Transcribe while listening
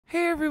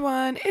Hey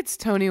everyone, it's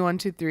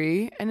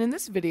Tony123, and in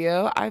this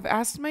video, I've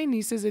asked my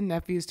nieces and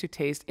nephews to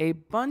taste a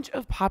bunch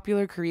of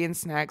popular Korean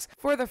snacks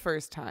for the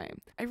first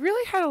time. I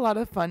really had a lot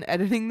of fun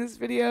editing this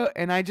video,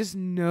 and I just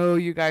know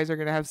you guys are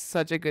gonna have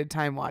such a good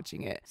time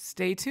watching it.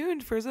 Stay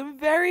tuned for some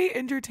very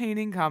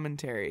entertaining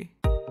commentary.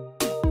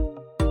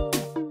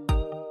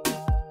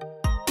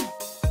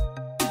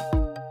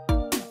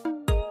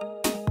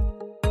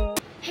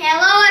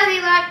 Hello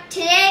everyone,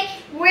 today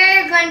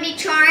we're going to be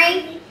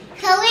trying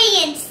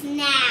Korean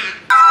snack.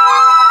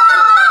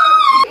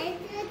 I'm so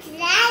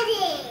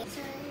excited.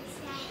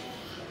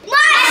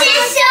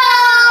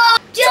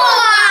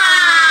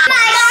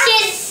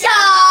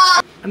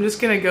 I'm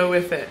just gonna go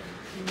with it.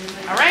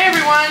 All right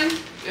everyone,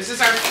 this is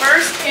our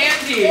first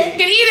candy. You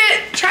can eat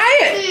it, try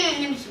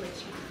it. Let me switch.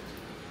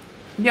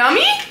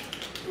 Yummy?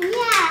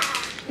 Yeah.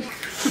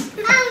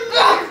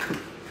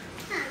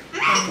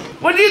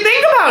 What do you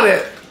think about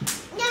it?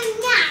 Yum.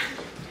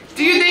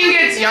 Do you think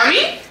it's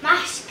yummy?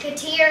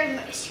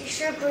 Musketeer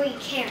sugary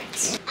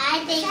carrots.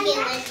 I think it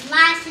was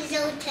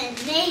muscle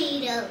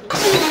tomato.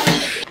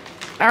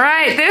 All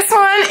right, this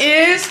one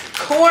is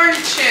corn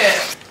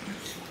chip.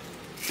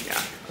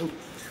 Yeah.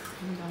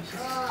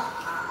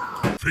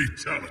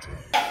 Fatality.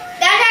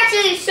 That's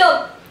actually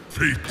so.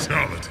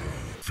 Fatality.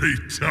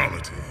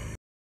 Fatality.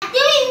 Give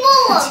me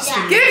more of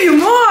that. Give you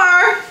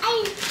more.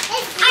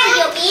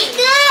 You'll eat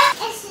it.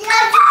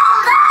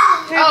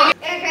 Oh.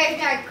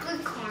 Okay,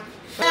 good corn.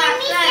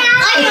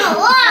 I don't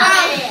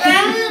want it.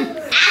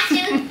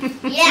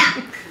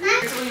 Yeah.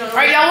 All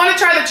right, y'all want to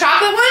try the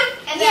chocolate one?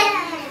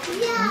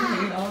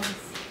 Yeah.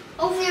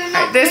 All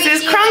right, this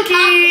is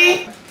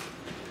Crunky.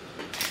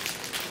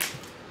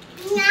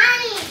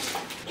 Yummy.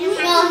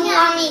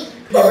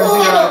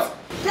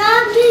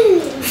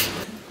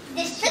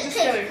 This is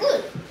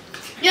good.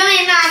 Yummy.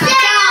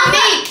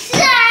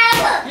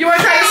 You want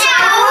to try the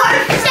sour one?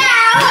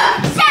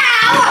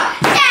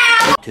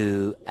 Sour.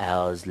 2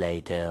 hours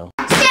later.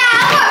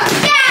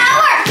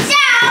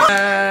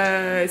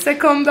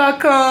 Second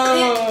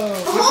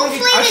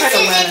Hopefully this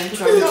isn't.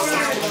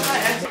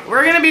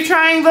 We're gonna be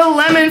trying the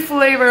lemon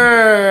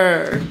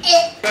flavor. I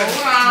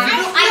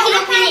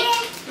can open it.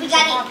 We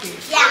got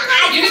it.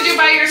 Yeah. You can do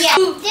by yourself.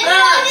 Then we're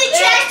going to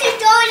trash to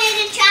throw it in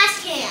the trash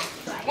can.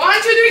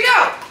 1, 2, 3, go.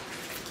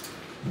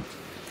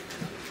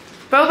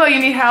 Bobo, you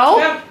need help?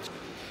 Yep.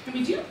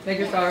 Me too. Make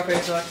a sour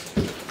face look.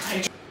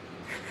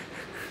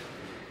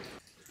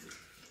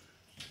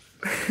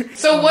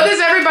 So what does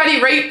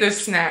everybody rate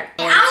this snack?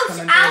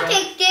 I'll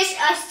take this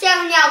a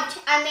 10 out of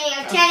 7. I mean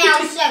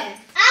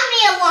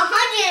a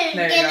 100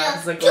 There you and go.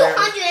 It's a like 200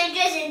 whatever. and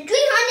just 300,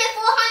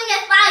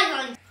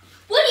 400, 500.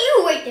 What do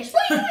you rate this?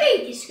 What do you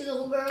rate this,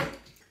 little girl?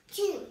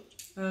 2.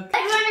 Okay.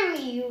 What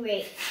do you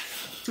rate?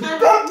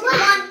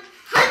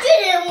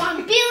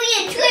 101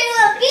 billion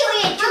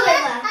trillion.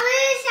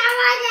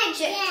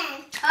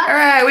 All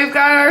right, we've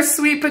got our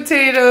sweet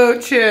potato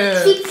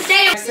chips. Sweet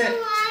potato. That's it.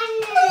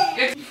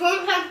 It's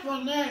like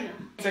banana.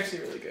 It's actually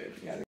really good.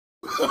 Yeah.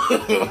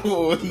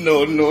 Oh,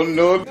 no. This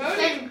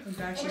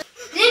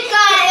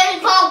guy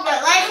is called the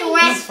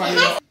That's funny.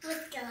 What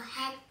the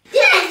heck?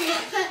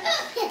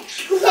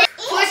 For a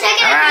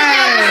second, All I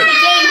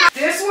right.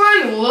 This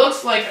one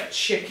looks like a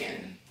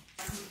chicken.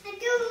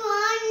 don't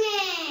want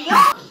it.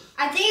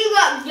 I think you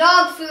got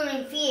dog food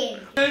and feed.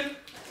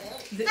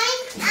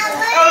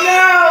 Oh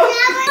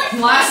no!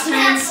 Last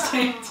man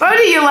standing. Oh,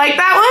 do you like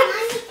that one?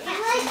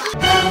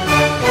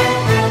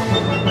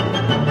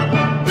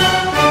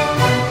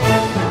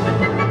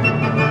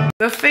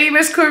 The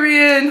famous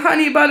Korean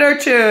honey butter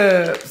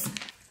chips.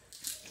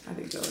 I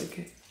think they'll like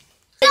it.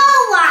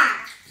 Slower.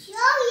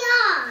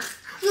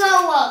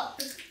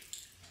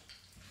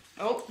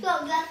 Oh,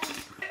 Slower.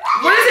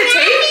 what does it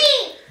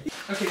taste?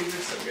 Okay, these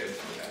are so good.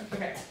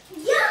 Okay.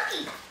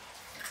 Yucky.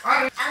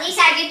 At least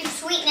I get the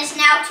sweetness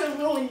now to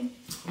ruin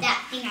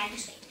that thing I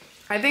just ate.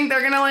 I think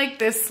they're gonna like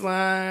this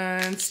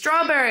one.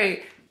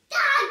 Strawberry.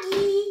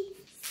 Doggy.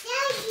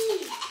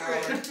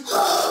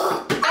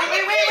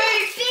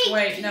 Wait.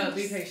 Wait, no,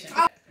 be patient.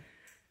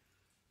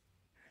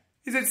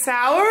 Is it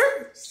sour?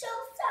 So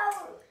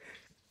sour.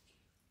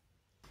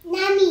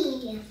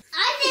 Nummy.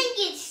 I think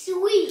it's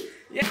sweet.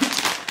 Yeah.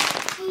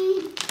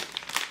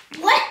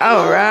 What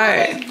All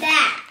right. is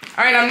that?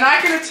 All right, I'm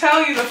not gonna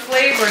tell you the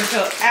flavor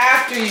until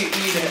after you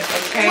eat it,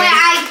 okay? Wait,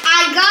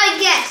 I gotta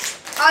guess.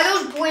 Are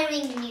those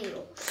boiling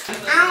noodles?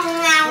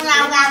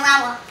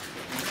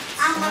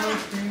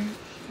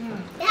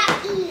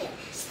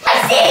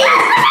 Spicy!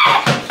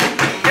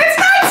 It's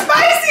not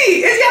spicy!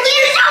 It's yummy!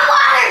 Give it some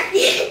water! I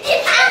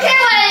don't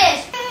care what it is.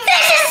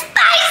 This is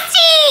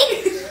spicy!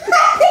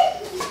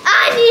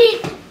 I need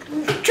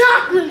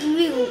chocolate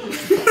milk.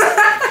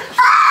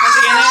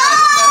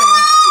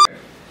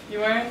 You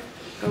want it?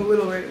 A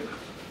little right.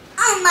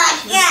 Oh my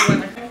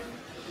god.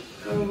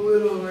 A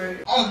little right.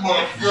 Oh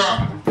my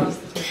god.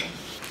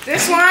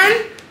 This one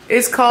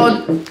is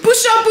called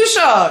Busha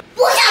Busha.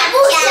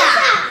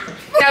 Busha!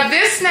 Now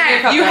this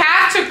snack, you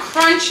have to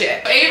crunch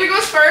it. Avery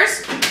goes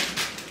first.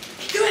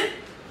 Do it.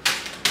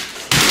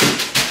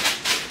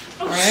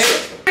 Oh, All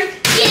right.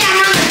 Get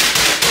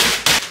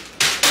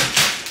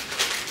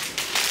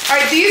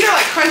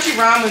crunchy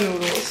ramen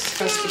noodles.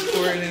 That's the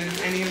poured in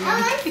any of them.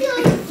 I feel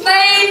sick.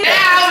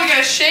 Now we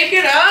gotta shake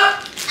it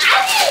up. I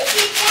didn't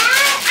do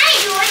that. I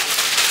do it.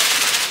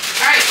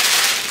 All right.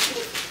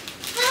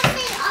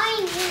 Something I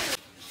knew.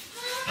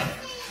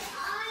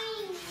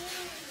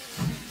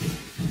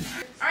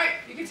 All right,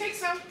 you can take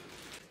some.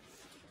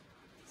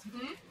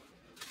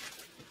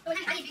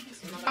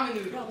 Ramen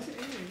noodles.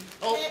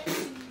 Oh,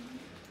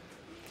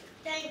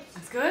 Thanks.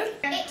 that's good.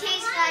 It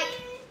tastes like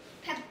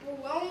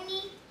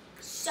pepperoni,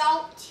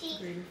 salty,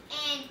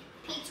 and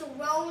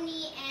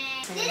pepperoni,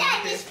 and did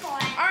at this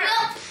point. All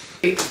right.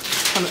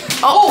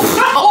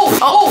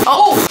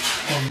 Oh.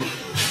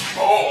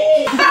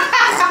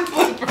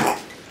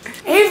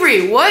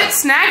 Avery, what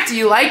snack do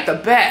you like the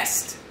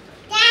best?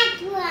 That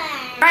one.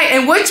 All right,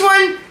 and which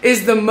one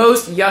is the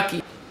most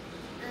yucky?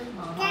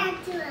 That one.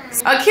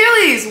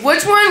 Achilles,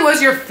 which one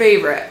was your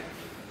favorite?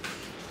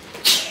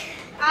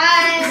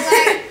 I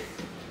like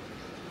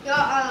your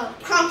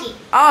crunchy.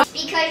 Oh,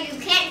 Because you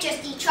can't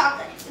just eat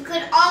chocolate. You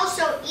could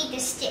also eat the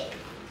stick.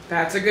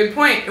 that's a good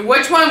point. And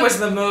which one was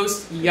the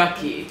most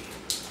yucky?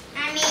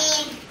 I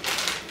mean,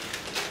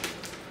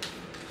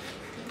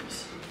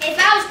 if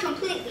I was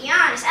completely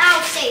honest, I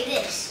would say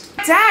this.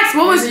 Dax,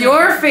 what was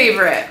your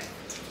favorite?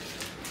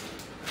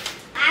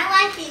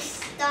 I like this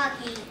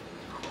doggy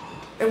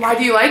And why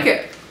do you like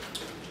it?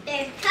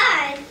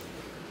 because it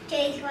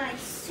tastes like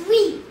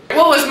sweet.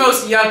 What was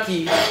most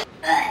yucky?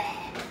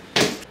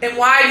 And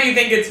why do you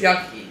think it's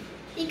yucky?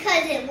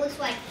 Because it looks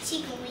like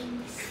chicken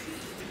wings.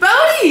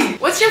 Bodie,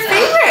 what's your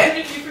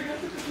favorite?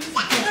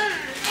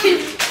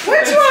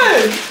 Which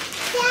one?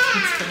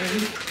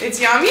 Yeah. It's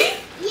yummy?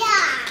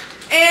 Yeah.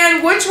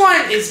 And which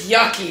one is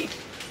yucky?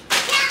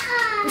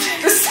 Yeah.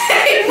 The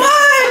same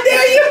one!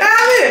 There you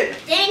have it!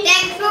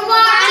 Thanks for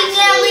watching,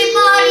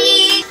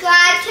 everybody.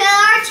 Subscribe to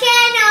our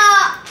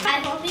channel. I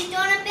hope you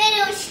don't a bit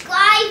of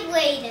subscribe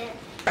later.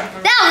 That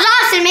was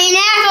awesome, man. If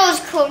I was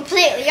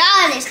completely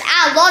honest,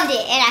 I loved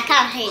it and I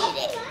kind of hated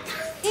it.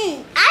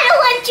 I don't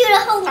want you to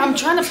hold I'm me.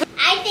 trying to.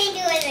 I think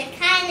it was a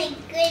kind of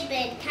good,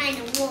 but kind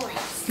of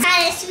moist.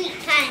 Kind of sweet,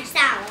 kind of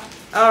sour.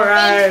 All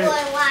Thanks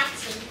right. for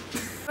watching.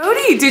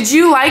 Bodie, did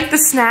you like the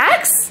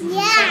snacks?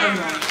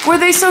 Yeah. Were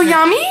they so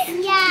yummy?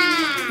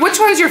 Yeah. Which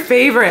one's your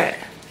favorite?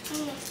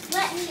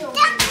 What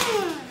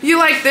you? You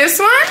like this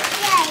one?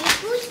 Yeah,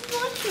 who's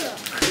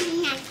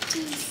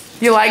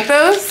You like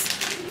those?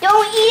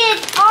 Don't eat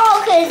it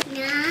all, cause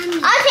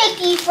I'll take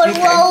these for the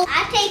roll.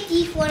 I'll take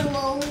these for the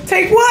roll.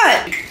 Take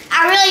what?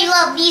 I really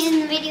love these in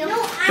the video.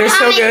 They're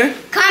so good.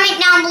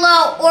 Comment down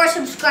below or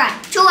subscribe.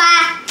 2 hours.